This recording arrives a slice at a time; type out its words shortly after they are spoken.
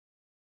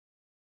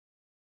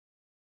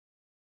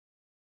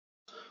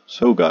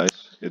So guys,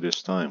 it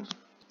is time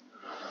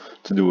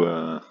to do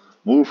a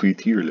movie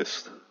tier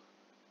list,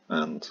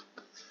 and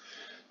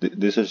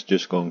this is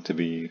just going to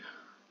be,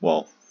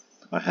 well,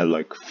 I had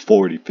like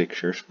 40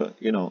 pictures, but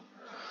it'll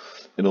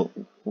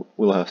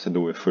we'll have to do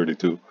with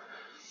 32,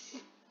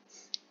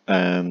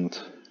 and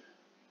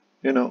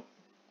you know,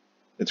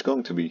 it's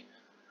going to be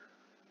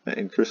an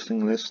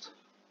interesting list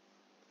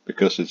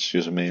because it's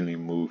just mainly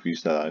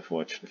movies that I've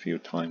watched a few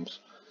times.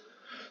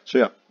 So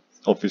yeah,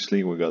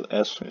 obviously we got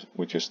S,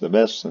 which is the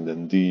best, and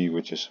then D,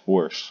 which is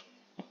worse.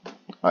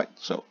 Right,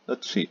 so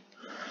let's see.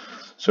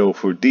 So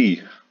for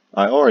D,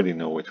 I already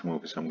know which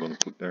movies I'm going to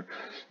put there,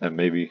 and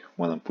maybe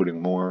when I'm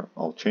putting more,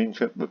 I'll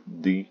change it. But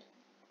D,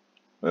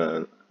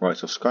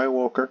 Rise of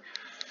Skywalker.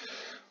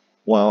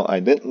 While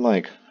I didn't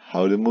like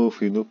how the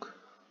movie looked,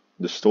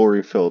 the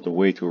story felt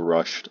way too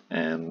rushed,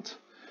 and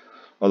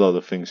a lot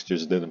of things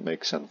just didn't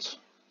make sense.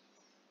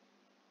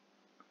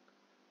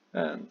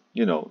 And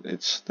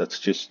that's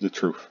just the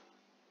truth.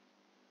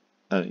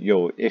 And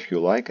yo, if you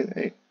like it,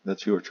 hey,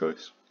 that's your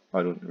choice.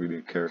 I don't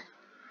really care.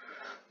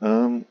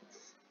 Um,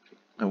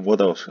 and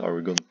what else are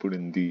we gonna put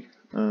in D?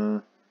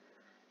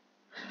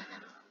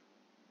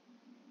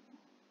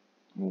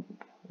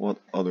 What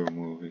other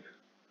movie?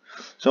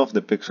 Some of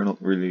the picks are not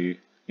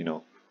really,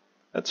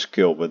 at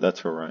scale, but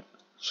that's alright.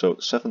 So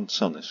Seventh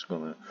Son is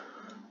gonna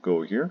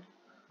go here.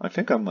 I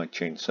think I might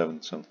change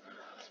Seventh Son,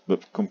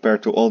 but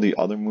compared to all the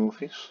other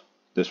movies,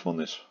 this one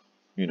is,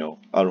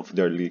 out of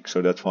their league,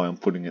 so that's why I'm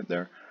putting it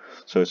there.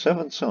 So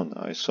Seventh Son,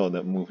 I saw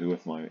that movie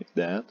with my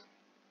dad,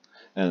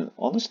 and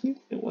honestly,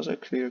 it was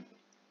actually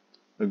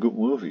a good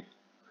movie.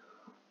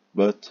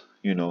 But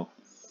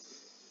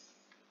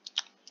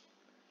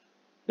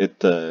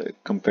it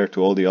compared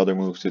to all the other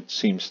movies, it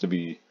seems to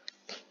be,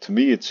 to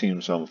me, it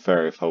seems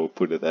unfair if I would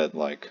put it at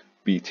like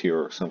B tier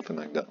or something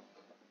like that.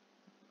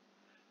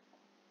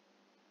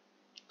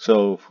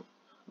 So,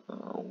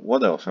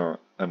 what else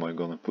am I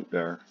gonna put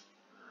there?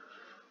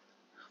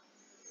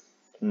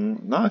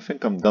 Now I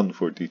think I'm done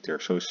for D tier.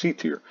 So C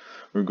tier,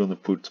 we're gonna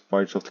put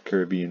Pirates of the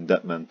Caribbean,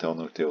 Dead Man Tell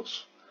No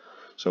Tales.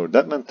 So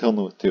Dead Man Tell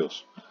No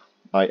Tales,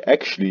 I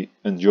actually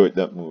enjoyed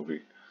that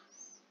movie,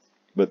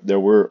 but there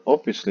were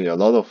obviously a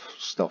lot of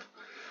stuff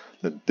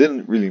that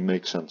didn't really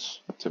make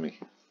sense to me.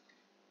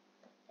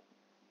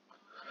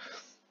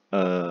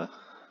 Uh,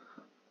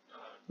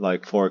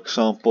 like for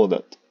example,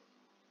 that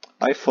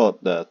I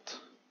thought that,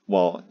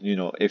 well,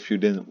 if you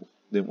didn't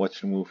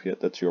watch the movie yet,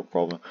 that's your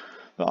problem.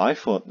 But I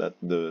thought that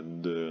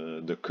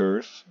the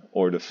curse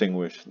or the thing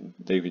with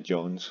David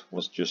Jones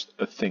was just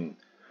a thing.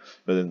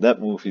 But in that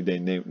movie,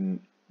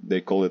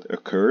 they call it a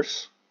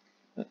curse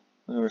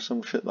or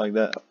some shit like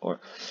that,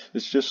 or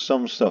it's just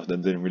some stuff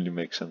that didn't really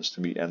make sense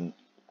to me. And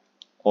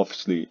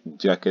obviously,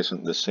 Jack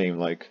isn't the same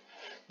like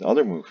the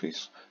other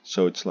movies,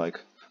 so it's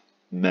like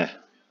meh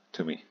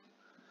to me.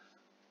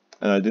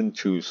 And I didn't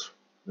choose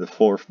the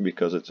fourth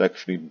because it's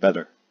actually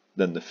better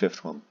than the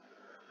fifth one.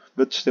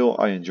 But still,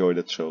 I enjoyed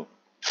it, so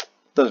it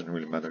doesn't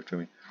really matter to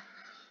me.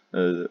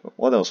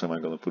 What else am I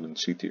gonna put in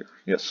C tier?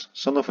 Yes,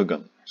 Son of a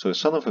Gun. So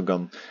Son of a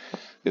Gun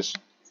is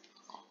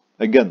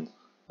again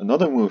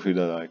another movie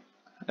that I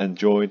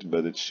enjoyed,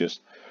 but it's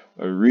just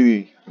a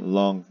really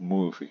long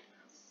movie,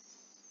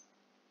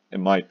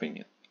 in my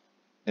opinion.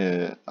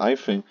 I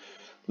think,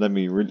 let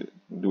me really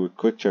do a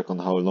quick check on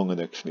how long it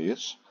actually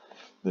is.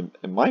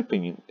 In my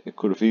opinion, it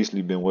could have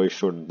easily been way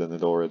shorter than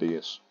it already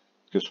is.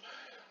 Because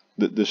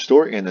the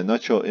story in a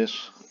nutshell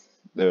is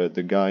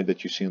the guy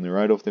that you see on the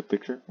right of the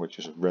picture, which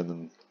is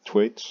Brendan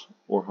Thwaites,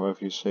 or however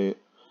you say it,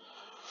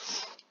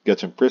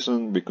 gets in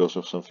prison because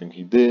of something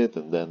he did,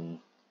 and then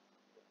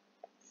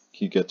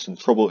he gets in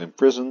trouble in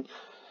prison,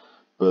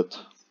 but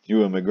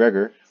Ewan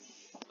McGregor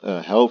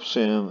helps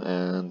him,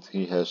 and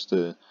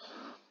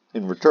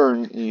in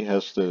return, he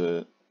has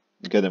to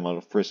get him out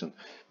of prison.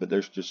 But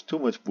there's just too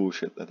much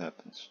bullshit that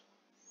happens,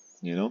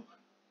 you know?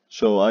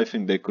 So I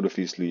think they could have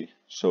easily,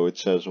 so it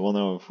says 1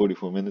 hour and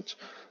 44 minutes.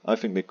 I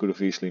think they could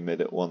have easily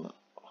made it one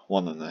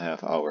and a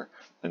half hour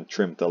and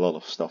trimmed a lot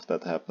of stuff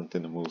that happened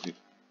in the movie.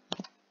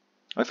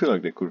 I feel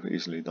like they could have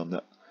easily done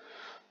that.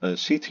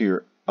 C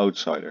tier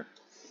Outsider.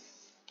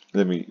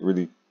 Let me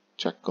really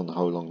check on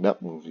how long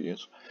that movie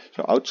is.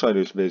 So Outsider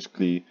is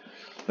basically,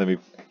 let me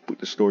put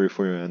the story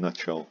for you in a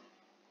nutshell.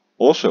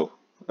 Also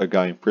a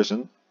guy in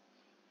prison,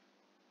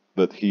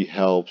 but he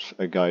helps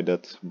a guy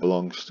that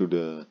belongs to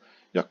the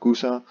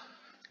Yakuza,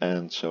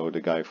 and so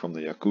the guy from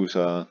the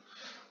Yakuza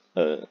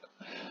uh,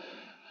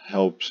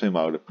 helps him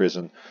out of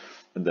prison,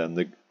 and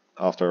then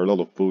after a lot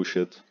of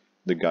bullshit,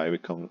 the guy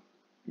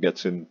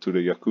gets into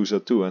the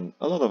Yakuza too, and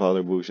a lot of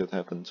other bullshit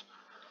happens,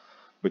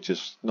 which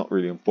is not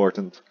really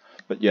important.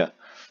 But yeah,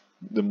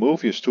 the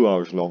movie is 2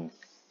 hours long,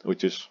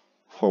 which is,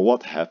 for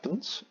what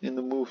happens in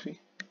the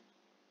movie,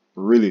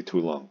 really too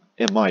long,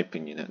 in my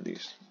opinion at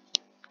least.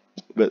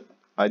 But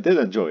I did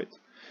enjoy it.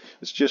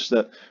 It's just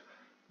that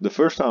the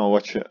first time I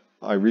watched it,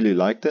 I really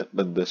liked it,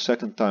 but the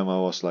second time I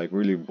was like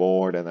really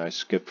bored and I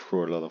skipped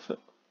through a lot of it.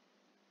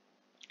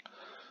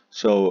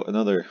 So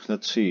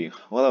let's see,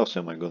 what else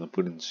am I gonna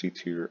put in C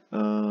tier?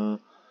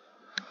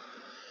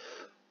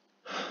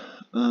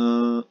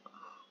 Uh,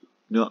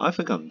 no, I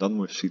think I'm done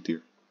with C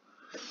tier.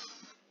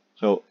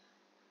 So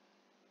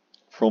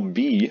from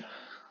B,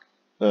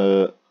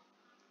 uh,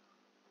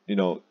 you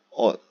know,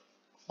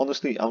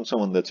 honestly, I'm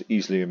someone that's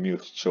easily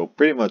amused. So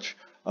pretty much,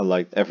 I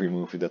liked every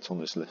movie that's on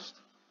this list.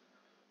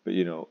 But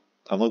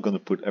I'm not gonna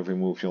put every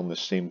movie on the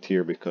same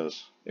tier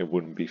because it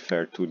wouldn't be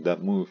fair to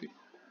that movie.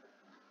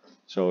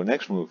 So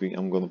next movie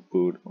I'm gonna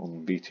put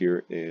on B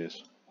tier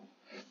is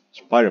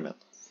Spider-Man.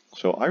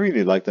 So I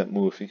really like that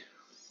movie,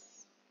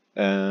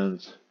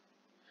 and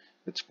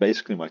it's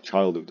basically my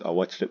childhood. I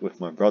watched it with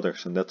my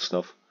brothers and that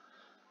stuff.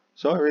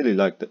 So I really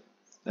liked it.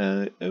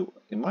 And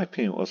in my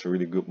opinion, it was a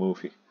really good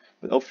movie.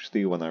 But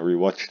obviously, when I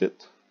rewatched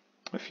it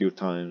a few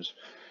times,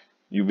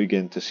 you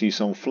begin to see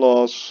some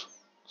flaws.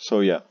 So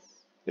yeah,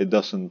 it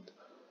doesn't.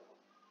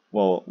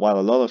 Well, while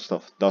a lot of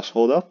stuff does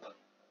hold up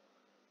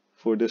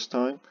for this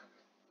time,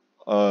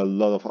 a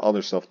lot of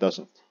other stuff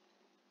doesn't.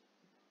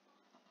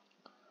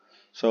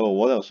 So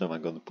what else am I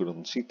going to put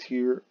on C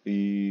tier?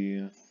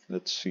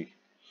 Let's see.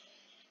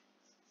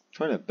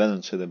 Trying to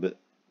balance it a bit.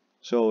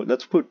 So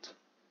let's put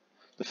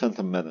the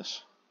Phantom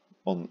Menace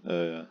on.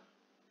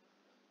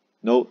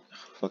 No,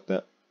 fuck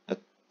that.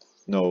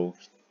 No,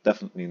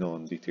 definitely not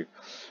on D tier.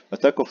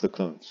 Attack of the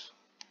Clones.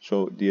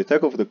 So the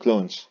Attack of the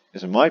Clones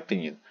is, in my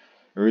opinion,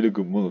 a really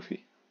good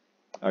movie.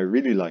 I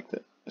really liked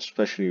it,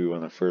 especially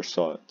when I first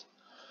saw it.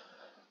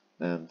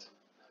 And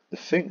the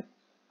thing,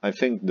 I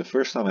think the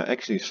first time I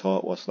actually saw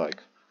it was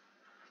like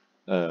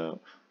uh,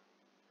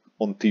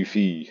 on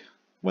TV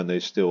when they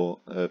still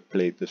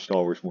played the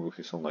Star Wars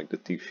movies on like the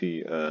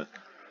TV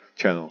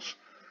channels,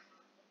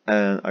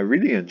 and I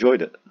really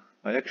enjoyed it.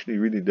 I actually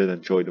really did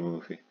enjoy the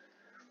movie.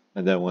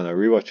 And then when I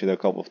rewatched it a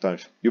couple of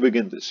times, you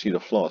begin to see the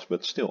flaws,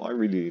 but still, I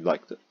really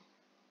liked it.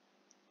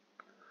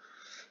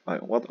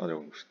 Right, what other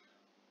movies?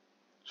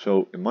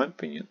 So, in my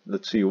opinion,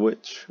 let's see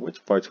which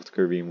parts of the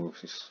Caribbean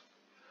movies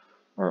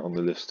are on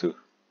the list too.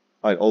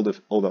 Right, all the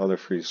other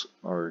threes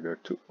are there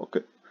too.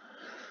 Okay.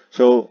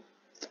 So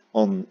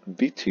on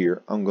B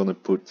tier, I'm gonna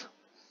put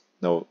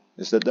no.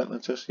 Is that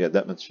Deadman's Chest? Yeah,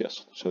 Deadman's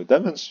Chest. So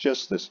Deadman's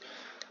Chest is,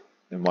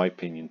 in my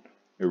opinion,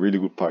 a really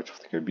good part of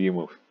the Caribbean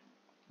movie.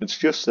 It's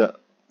just that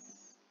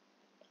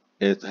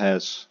it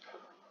has,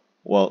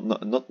 well,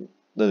 not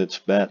that it's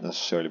bad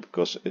necessarily,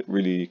 because it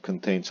really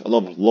contains a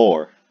lot of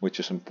lore, which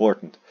is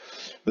important,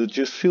 but it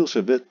just feels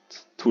a bit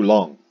too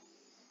long.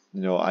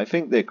 I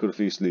think they could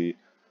have easily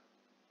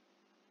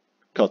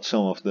cut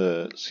some of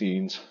the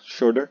scenes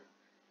shorter,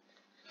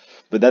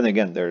 but then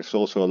again, there's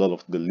also a lot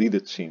of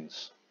deleted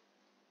scenes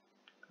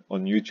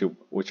on YouTube,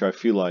 which I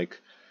feel like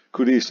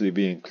could easily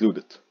be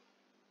included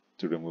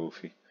to the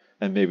movie,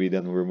 and maybe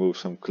then remove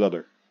some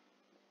clutter,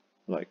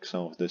 like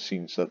some of the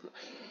scenes that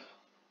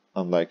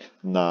I'm like,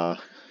 nah,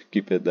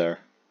 keep it there.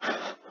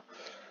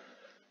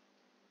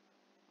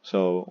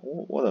 So,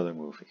 what other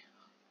movie?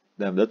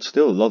 Damn, that's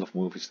still a lot of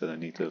movies that I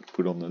need to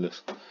put on the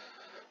list.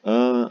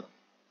 Uh,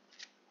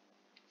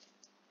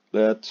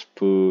 let's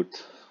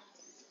put.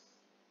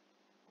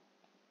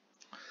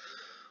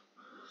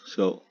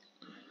 So,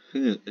 I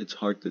think it's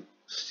hard to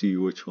see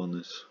which one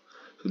is.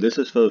 So this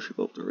is Fellowship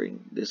of the Ring.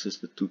 This is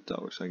the Two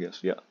Towers, I guess.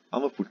 Yeah,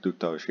 I'm gonna put Two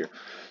Towers here.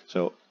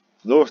 So,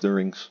 Lord of the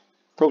Rings,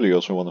 probably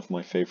also one of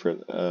my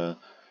favorite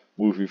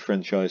movie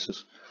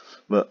franchises.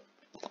 But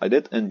I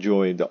did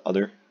enjoy the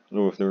other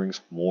Lord of the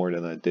Rings more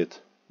than I did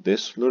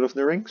this Lord of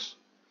the Rings.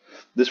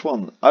 This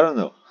one, I don't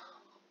know.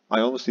 I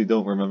honestly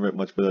don't remember it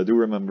much, but I do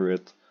remember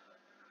it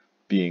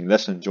being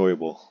less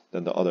enjoyable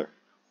than the other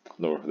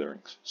Lord of the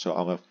Rings. So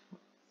I'm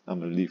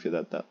gonna leave it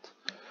at that.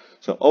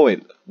 So, oh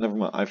wait, never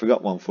mind. I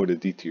forgot one for the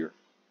D tier,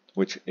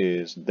 which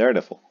is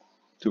Daredevil,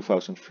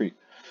 2003.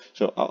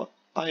 So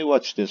I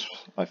watched this,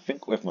 I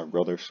think, with my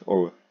brothers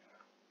or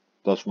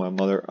plus my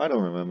mother. I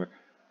don't remember,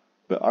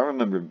 but I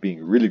remember it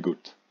being really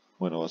good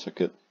when I was a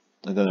kid.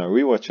 And then I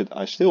rewatched it.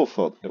 I still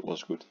thought it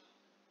was good,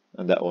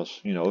 and that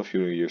was a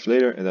few years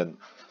later. And then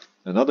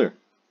another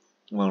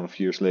amount of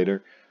years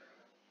later,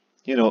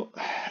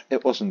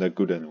 it wasn't that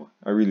good anymore.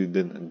 I really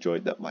didn't enjoy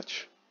it that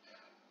much.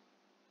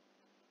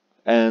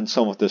 And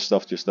some of this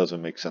stuff just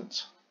doesn't make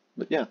sense.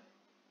 But yeah,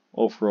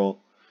 overall,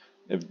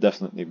 it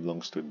definitely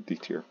belongs to the D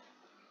tier.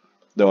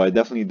 Though I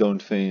definitely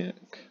don't think.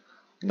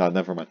 No,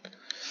 never mind.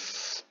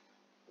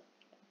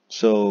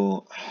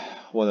 So,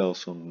 what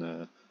else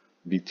on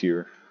B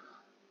tier?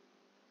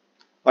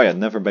 Oh yeah,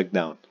 Never Back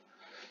Down.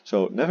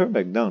 So, Never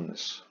Back Down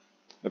is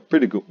a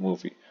pretty good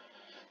movie.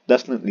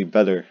 Definitely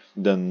better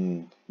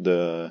than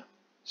the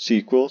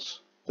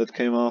sequels that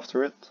came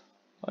after it.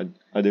 I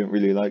didn't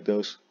really like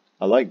those.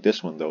 I like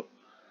this one though.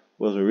 It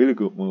was a really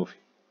good movie.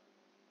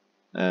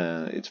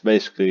 And it's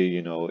basically,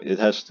 it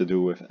has to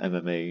do with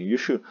MMA. You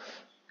should.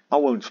 I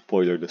won't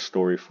spoiler the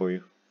story for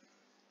you.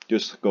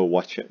 Just go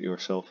watch it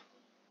yourself.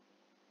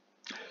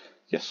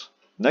 Yes.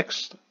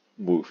 Next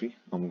movie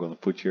I'm gonna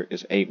put here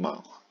is 8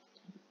 Mile.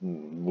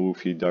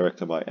 Movie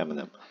directed by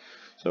Eminem.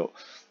 So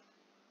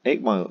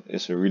 8 Mile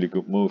is a really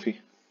good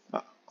movie.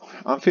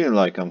 I'm feeling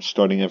like I'm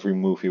starting every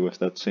movie with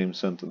that same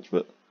sentence,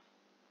 but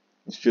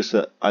it's just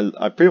that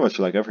I pretty much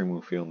like every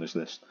movie on this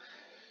list.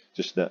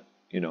 Just that,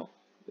 you know,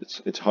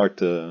 it's hard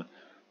to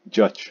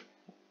judge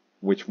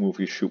which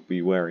movie should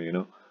be where, you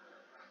know.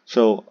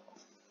 So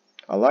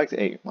I liked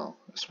 8 Mile,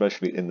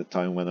 especially in the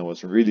time when I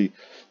was really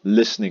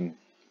listening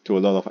to a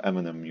lot of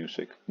Eminem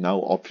music.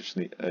 Now,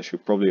 obviously, as you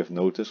probably have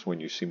noticed when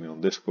you see me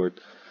on Discord,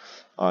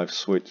 I've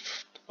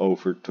switched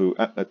over to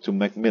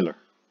Mac Miller,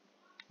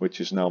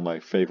 which is now my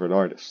favorite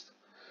artist.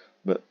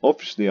 But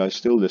obviously, I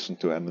still listen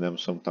to Eminem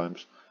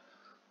sometimes.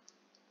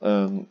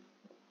 Um,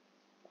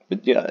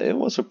 but yeah, it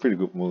was a pretty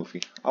good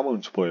movie. I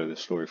won't spoil the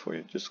story for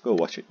you. Just go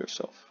watch it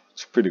yourself.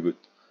 It's pretty good.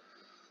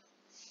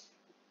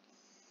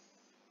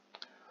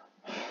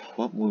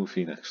 What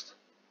movie next?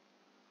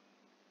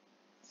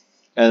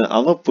 And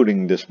I'm not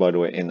putting this, by the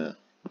way, in a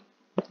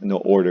no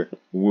order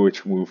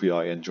which movie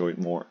I enjoyed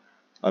more.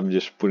 I'm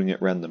just putting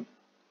it random.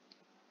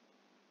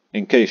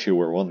 In case you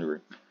were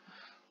wondering.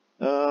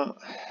 Uh,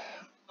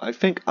 I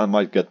think I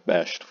might get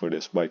bashed for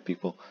this by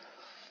people,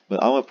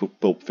 but I'm gonna put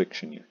Pulp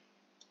Fiction here.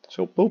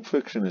 So Pulp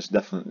Fiction is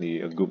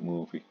definitely a good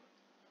movie.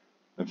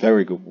 A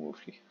very good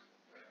movie.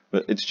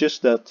 But it's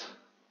just that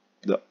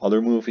the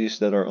other movies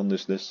that are on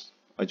this list,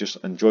 I just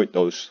enjoyed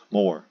those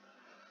more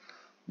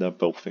than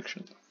Pulp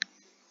Fiction.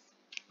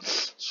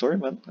 Sorry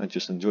man, I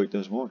just enjoyed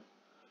those more.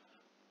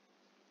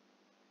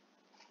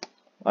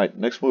 Alright,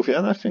 next movie,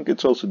 and I think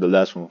it's also the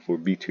last one for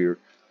B tier.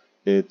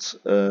 It's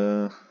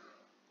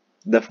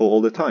Devil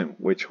All the Time,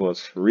 which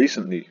was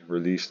recently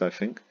released, I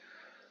think,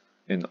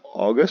 in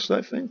August,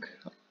 I think.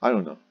 I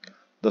don't know,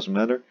 doesn't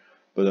matter.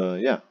 But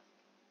yeah,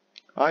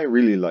 I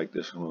really like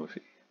this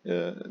movie.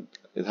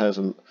 It has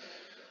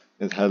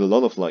it had a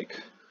lot of like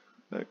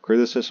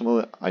criticism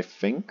on it, I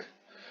think,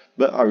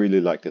 but I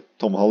really liked it.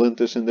 Tom Holland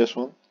is in this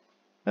one,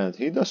 and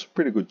he does a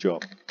pretty good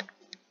job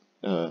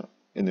uh,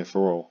 in it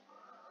for all.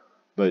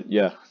 But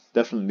yeah,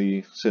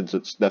 definitely, since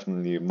it's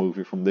definitely a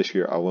movie from this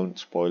year, I won't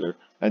spoiler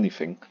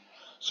anything.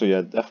 So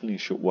yeah, definitely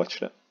should watch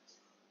that.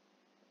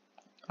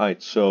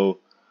 Alright, so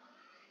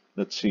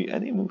let's see,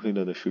 any movie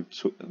that I should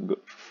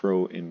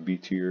throw in B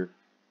tier?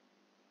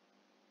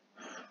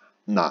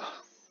 Nah,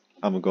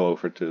 I'm gonna go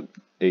over to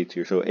A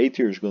tier. So A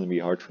tier is gonna be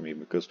hard for me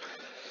because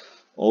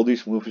all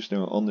these movies that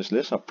are on this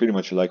list, I pretty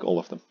much like all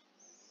of them.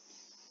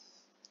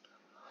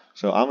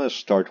 So I'm gonna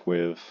start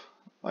with,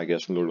 I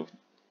guess,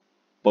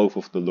 both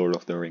of the Lord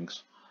of the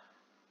Rings.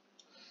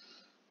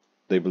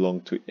 They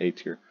belong to A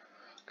tier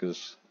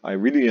because I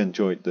really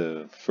enjoyed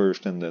the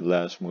first and the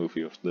last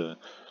movie of the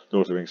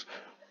Lord of the Rings.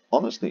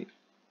 Honestly,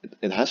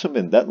 it hasn't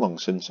been that long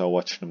since I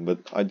watched them, but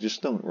I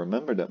just don't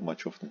remember that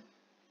much of them.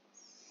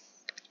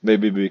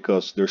 Maybe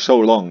because they're so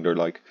long, they're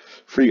like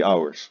 3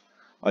 hours.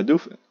 I do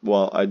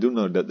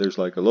know that there's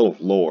like a lot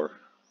of lore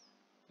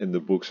in the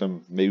books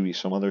and maybe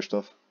some other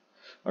stuff.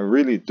 I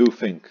really do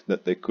think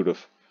that they could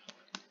have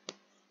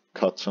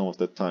cut some of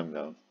the time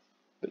down.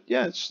 But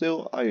yeah, it's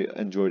still, I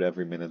enjoyed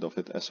every minute of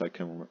it as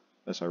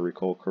I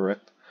recall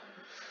correct.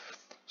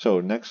 So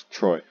next,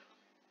 Troy.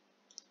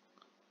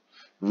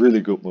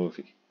 Really good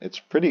movie. It's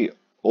pretty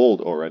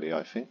old already,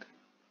 I think.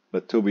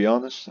 But to be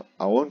honest,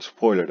 I won't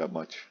spoil it that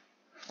much.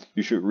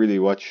 You should really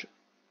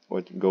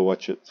go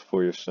watch it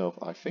for yourself.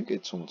 I think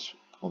it's on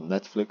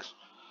Netflix.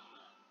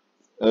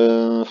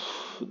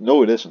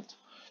 No, it isn't.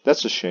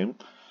 That's a shame.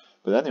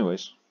 But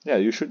anyways, yeah,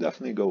 you should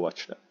definitely go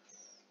watch that.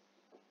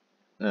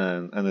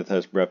 And it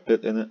has Brad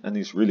Pitt in it, and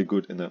he's really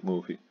good in that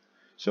movie.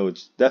 So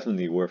it's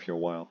definitely worth your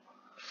while.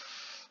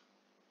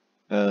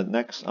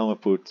 Next, I'm gonna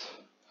put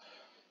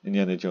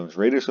Indiana Jones: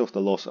 Raiders of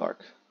the Lost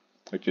Ark,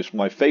 which is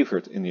my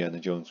favorite Indiana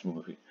Jones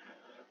movie.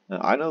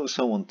 Now, I know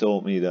someone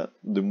told me that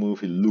the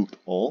movie looked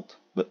old,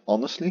 but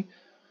honestly,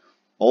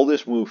 all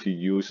this movie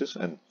uses,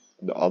 and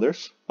the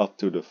others up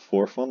to the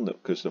fourth one,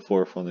 because the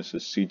fourth one is a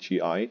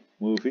CGI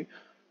movie,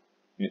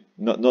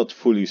 not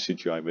fully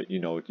CGI, but you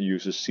know it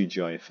uses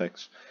CGI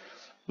effects.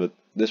 But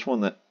this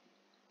one,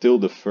 till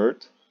the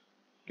third,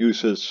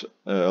 uses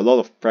a lot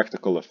of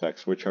practical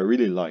effects, which I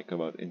really like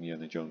about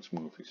Indiana Jones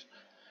movies.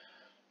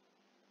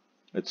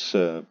 It's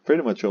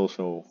pretty much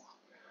also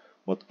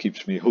what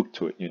keeps me hooked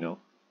to it, you know.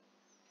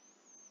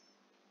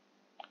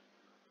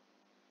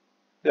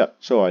 Yeah,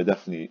 so I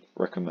definitely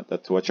recommend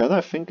that to watch, and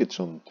I think it's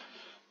on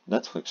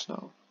Netflix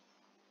now.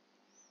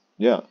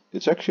 Yeah,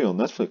 it's actually on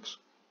Netflix.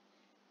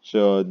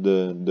 So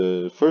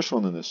the first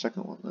one and the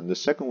second one, and the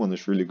second one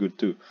is really good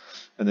too,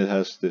 and it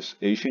has this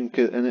Asian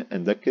kid in it,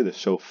 and that kid is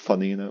so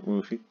funny in that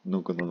movie.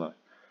 Not gonna lie.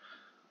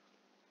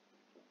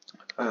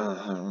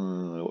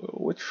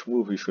 Which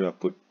movie should I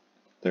put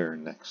there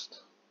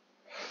next?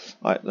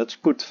 Alright, let's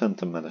put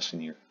Phantom Menace in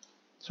here.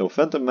 So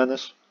Phantom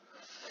Menace,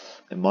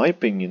 in my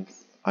opinion,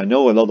 I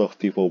know a lot of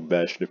people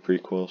bash the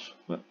prequels,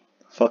 but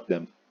fuck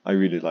them. I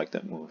really like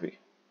that movie.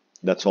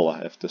 That's all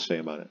I have to say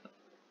about it.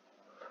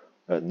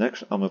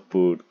 Next, I'm gonna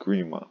put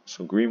Green Mile.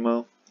 So Green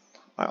Mile,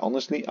 I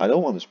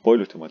don't want to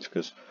spoil it too much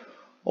because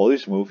all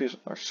these movies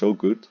are so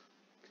good.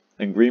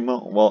 And Green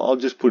Mile, well, I'll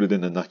just put it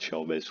in a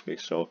nutshell basically.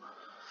 So,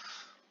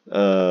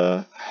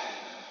 uh,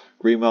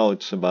 Green Mile,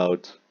 it's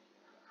about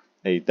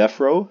a death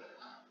row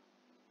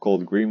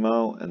called Green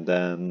Mile, and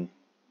then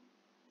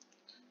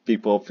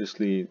people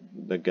obviously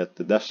that get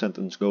the death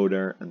sentence go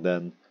there, and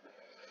then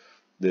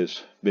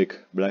this big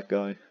black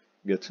guy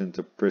gets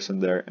into prison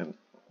there and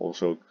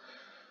also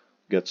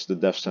gets the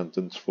death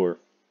sentence for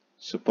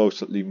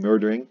supposedly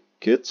murdering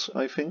kids,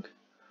 I think.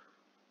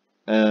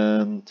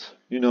 And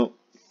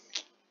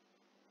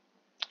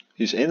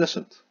he's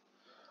innocent,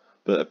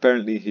 but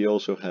apparently he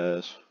also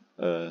has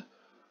a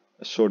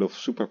sort of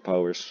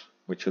superpowers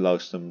which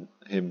allows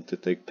him to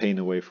take pain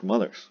away from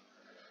others,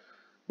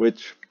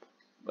 which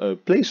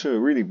plays a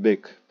really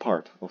big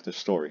part of the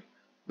story.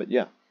 But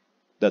yeah,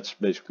 that's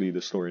basically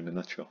the story in a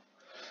nutshell.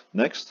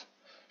 Next,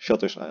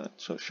 Shutter's Island.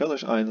 So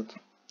Shutter's Island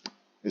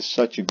is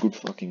such a good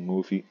fucking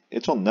movie.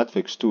 It's on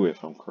Netflix too,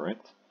 if I'm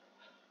correct.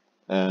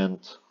 And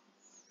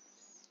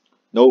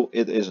no,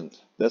 it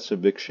isn't. That's a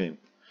big shame.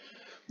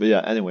 But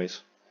yeah,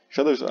 anyways,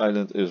 Shutter's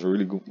Island is a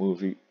really good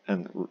movie,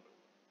 and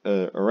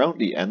around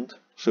the end,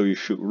 so you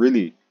should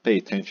really pay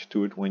attention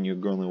to it when you're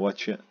gonna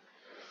watch it.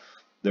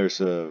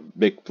 There's a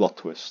big plot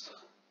twist.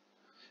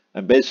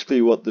 And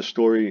basically what the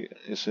story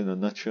is in a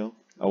nutshell,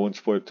 I won't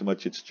spoil it too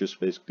much, it's just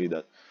basically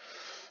that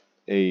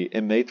a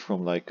inmate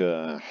from like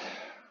a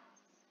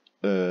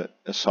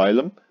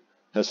asylum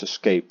has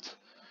escaped.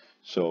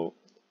 So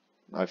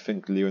I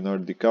think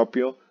Leonardo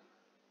DiCaprio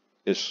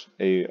is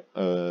a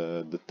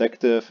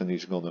detective, and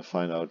he's gonna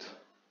find out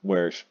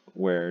where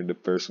the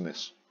person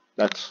is.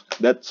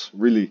 That's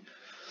really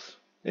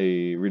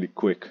a really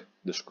quick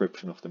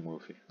description of the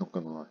movie, not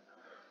gonna lie.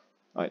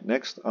 Alright,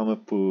 next I'm gonna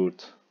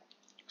put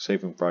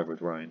Saving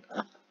Private Ryan,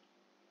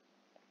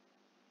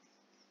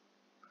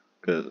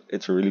 because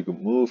it's a really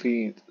good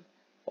movie,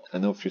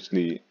 and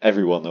obviously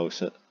everyone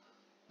knows it.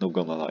 Not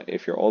gonna lie,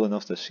 if you're old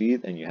enough to see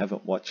it and you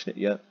haven't watched it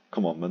yet,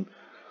 come on man,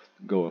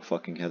 go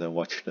fucking ahead and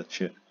watch that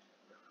shit.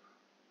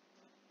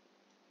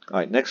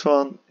 Alright, next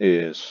one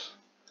is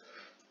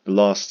The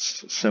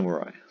Last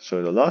Samurai.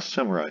 So The Last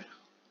Samurai,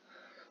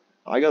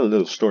 I got a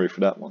little story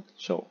for that one.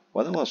 So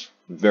when I was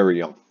very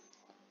young,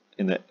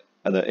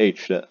 at the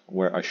age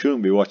where I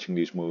shouldn't be watching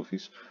these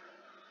movies,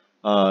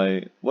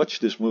 I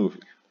watched this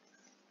movie,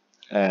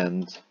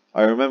 and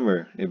I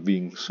remember it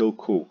being so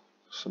cool.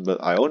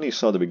 But I only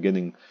saw the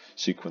beginning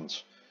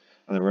sequence,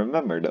 and I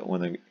remember that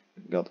when I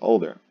got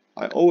older,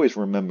 I always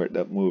remembered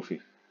that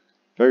movie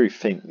very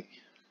faintly,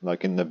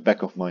 like in the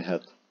back of my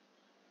head.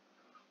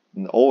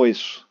 And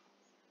always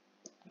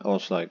I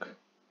was like,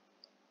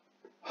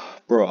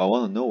 bro, I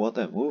want to know what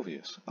that movie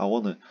is. I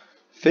want to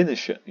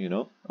finish it,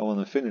 I want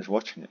to finish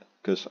watching it,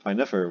 because I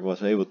never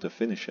was able to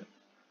finish it.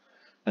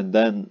 And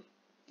then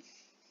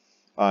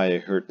I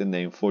heard the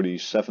name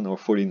 47 or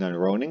 49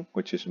 Ronin,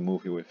 which is a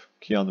movie with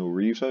Keanu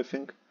Reeves, I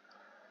think.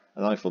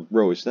 And I thought,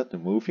 bro, is that the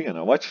movie? And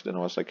I watched it and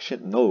I was like,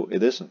 shit, no,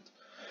 it isn't.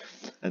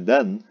 And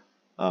then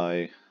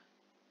I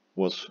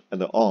was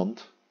at an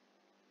aunt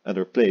at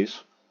her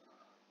place,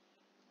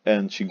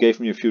 and she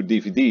gave me a few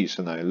DVDs,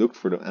 and I looked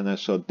for them, and I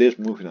saw this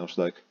movie, and I was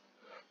like,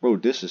 bro,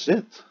 this is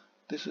it.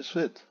 This is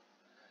it.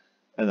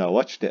 And I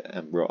watched it,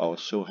 and bro, I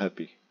was so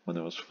happy when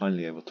I was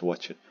finally able to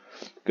watch it.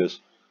 Because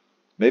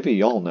maybe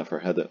y'all never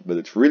had it, but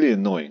it's really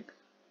annoying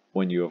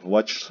when you have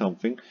watched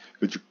something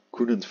but you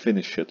couldn't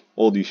finish it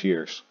all these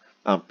years.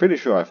 I'm pretty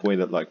sure I've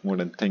waited like more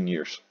than 10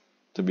 years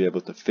to be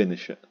able to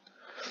finish it.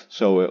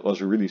 So it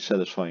was a really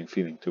satisfying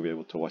feeling to be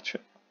able to watch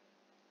it.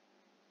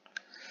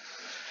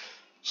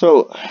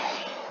 So,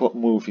 what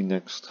movie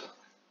next?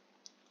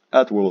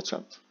 At World's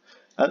End.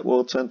 At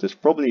World's End is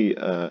probably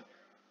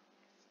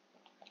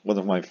one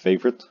of my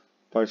favorite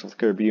Pirates of the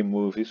Caribbean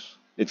movies.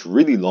 It's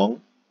really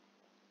long.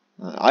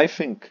 I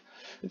think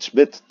it's a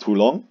bit too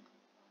long,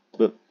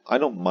 but I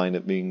don't mind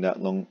it being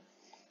that long.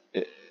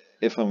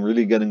 If I'm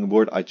really getting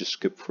bored, I just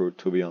skip through it,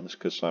 to be honest,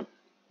 because I'm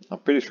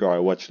pretty sure I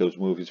watch those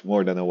movies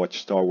more than I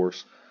watch Star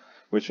Wars,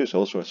 which is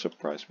also a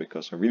surprise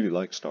because I really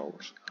like Star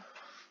Wars.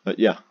 But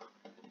yeah,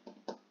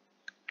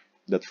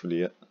 that's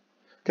really it.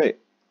 Okay,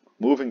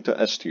 moving to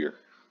S tier.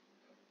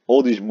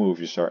 All these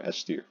movies are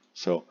S tier.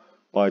 So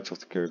Pirates of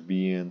the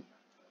Caribbean,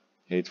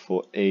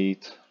 Hateful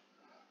Eight,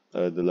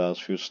 the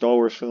last few Star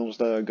Wars films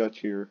that I got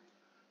here,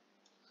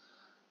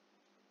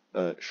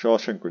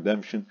 Shawshank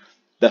Redemption,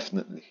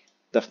 definitely,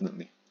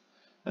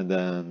 and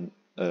then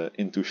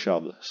Into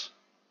Shabless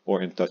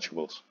or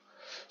Intouchables.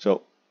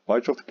 So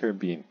Pirates of the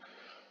Caribbean,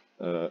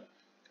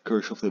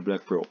 Curse of the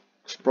Black Pearl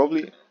is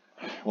probably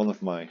one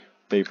of my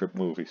favorite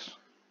movies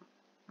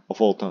of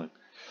all time.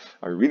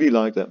 I really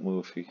like that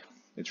movie.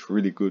 It's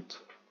really good.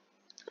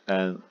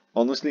 And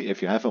honestly,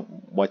 if you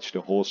haven't watched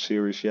the whole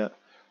series yet,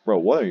 bro,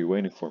 what are you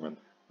waiting for, man?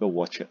 Go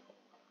watch it.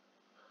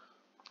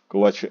 Go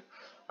watch it.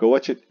 Go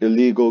watch it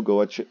illegal. Go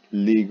watch it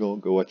legal.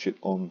 Go watch it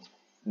on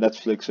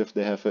Netflix if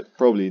they have it.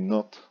 Probably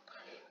not.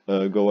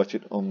 Go watch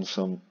it on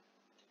some,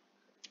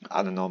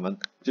 I don't know, man.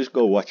 Just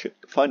go watch it.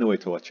 Find a way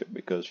to watch it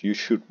because you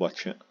should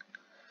watch it.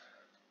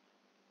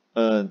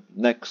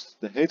 Next,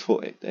 The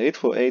Hateful Eight. The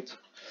Hateful Eight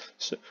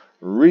is a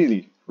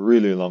really,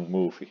 really long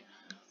movie.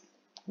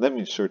 Let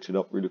me search it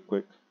up really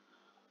quick.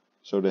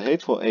 So The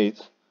Hateful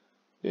Eight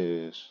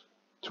is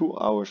 2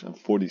 hours and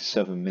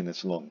 47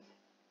 minutes long.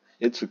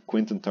 It's a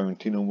Quentin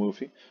Tarantino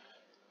movie.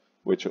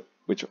 which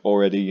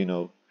already, you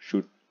know,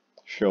 should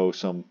show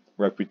some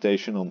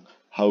reputation on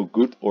how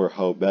good or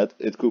how bad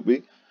it could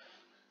be,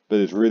 but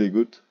it's really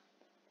good.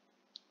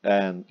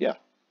 And yeah,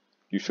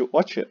 you should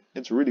watch it.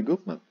 It's really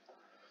good, man.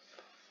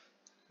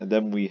 And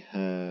then we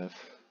have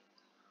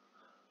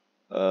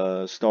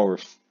Star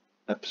Wars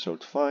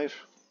Episode 5.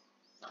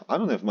 I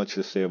don't have much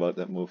to say about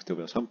that movie, to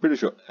be honest. I'm pretty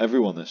sure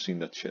everyone has seen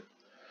that shit.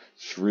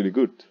 It's really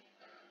good.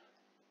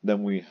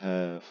 Then we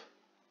have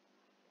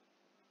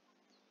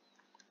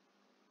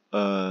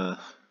A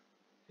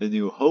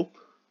New Hope.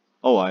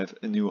 Oh, I have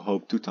A New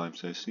Hope 2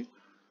 times, I see.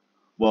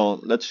 Well,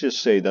 let's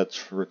just say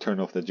that's Return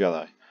of the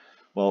Jedi.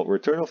 Well,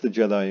 Return of the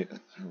Jedi,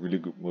 really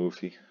good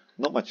movie.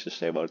 Not much to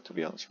say about it, to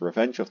be honest.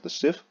 Revenge of the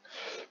Sith,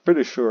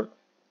 pretty sure.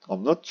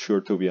 I'm not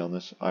sure, to be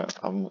honest.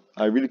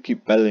 I really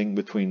keep battling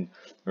between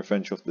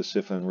Revenge of the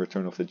Sith and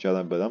Return of the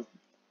Jedi, but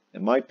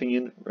in my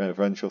opinion,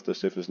 Revenge of the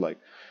Sith is like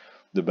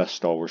the best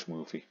Star Wars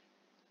movie.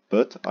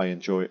 But I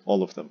enjoy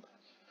all of them,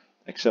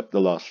 except the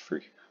last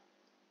 3.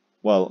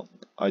 Well,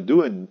 I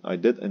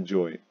did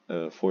enjoy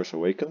Force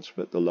Awakens,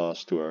 but the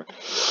last 2 are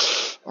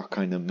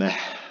kind of meh.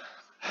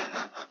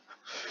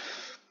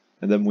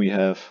 And then we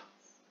have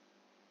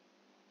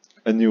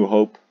A New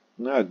Hope,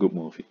 good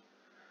movie.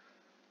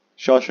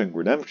 Shawshank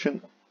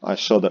Redemption, I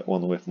saw that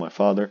one with my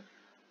father,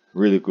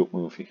 really good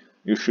movie.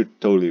 You should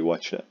totally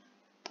watch that.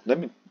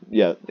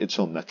 Yeah, it's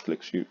on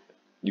Netflix.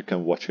 You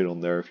can watch it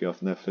on there if you have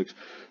Netflix.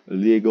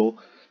 Legal,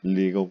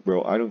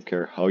 bro. I don't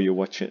care how you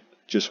watch it,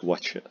 just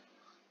watch it.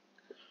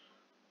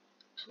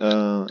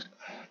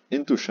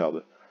 Into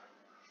Shadow,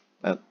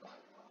 and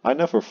I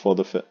never thought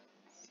of it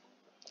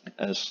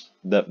as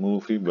that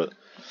movie, but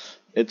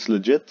it's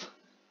legit.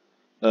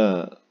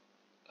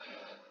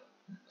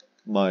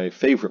 My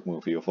favorite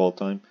movie of all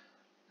time,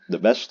 the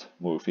best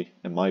movie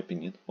in my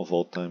opinion of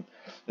all time.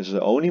 It's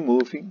the only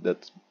movie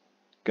that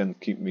can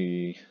keep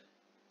me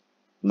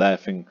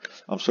laughing.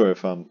 I'm sorry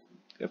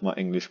if my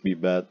English be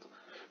bad,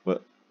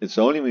 but it's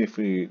the only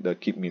movie that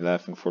keep me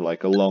laughing for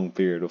like a long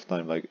period of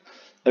time. Like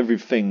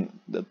everything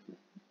that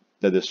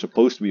is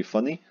supposed to be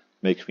funny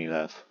makes me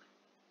laugh.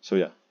 So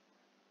yeah.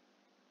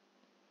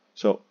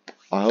 So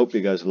I hope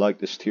you guys like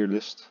this tier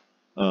list.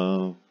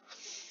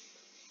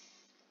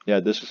 Yeah,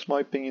 this is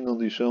my opinion on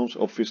these films.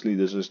 Obviously,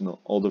 this is not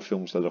all the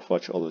films that I've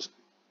watched.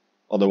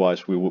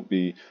 Otherwise, we would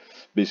be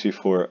busy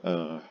for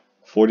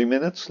 40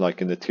 minutes,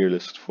 like in the tier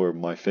list for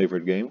my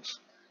favorite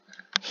games.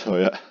 So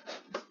yeah,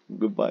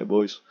 goodbye,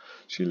 boys.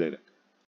 See you later.